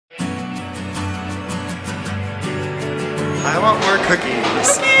I want more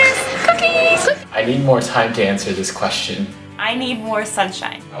cookies. Cookies! I need more time to answer this question. I need more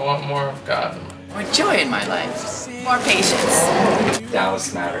sunshine. I want more of God. More joy in my life. More patience.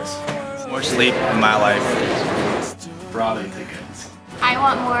 Dallas matters. More sleep in my life. Bravo tickets. I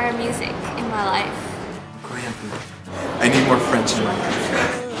want more music in my life. Korean food. I need more friends in my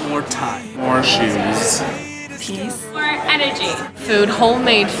life. More time. More shoes. Peace. More energy. Food,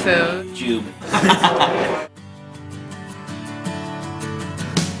 homemade food. Jube.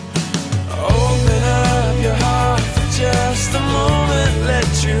 Open up your heart for just a moment.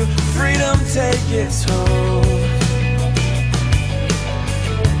 Let your freedom take its hold.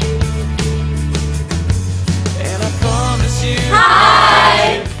 And I promise you.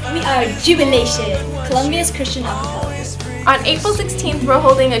 Hi! We are Jubilation, Colombia's Christian acapella group. On April 16th, we're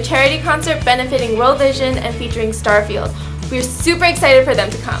holding a charity concert benefiting World Vision and featuring Starfield. We're super excited for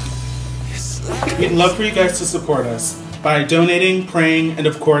them to come. We'd love for you guys to support us by donating, praying, and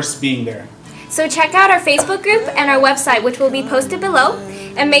of course, being there. So check out our Facebook group and our website, which will be posted below.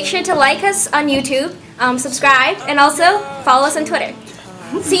 And make sure to like us on YouTube, subscribe, and also follow us on Twitter.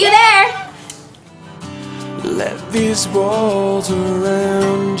 See you there! Let these walls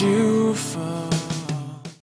around you fall.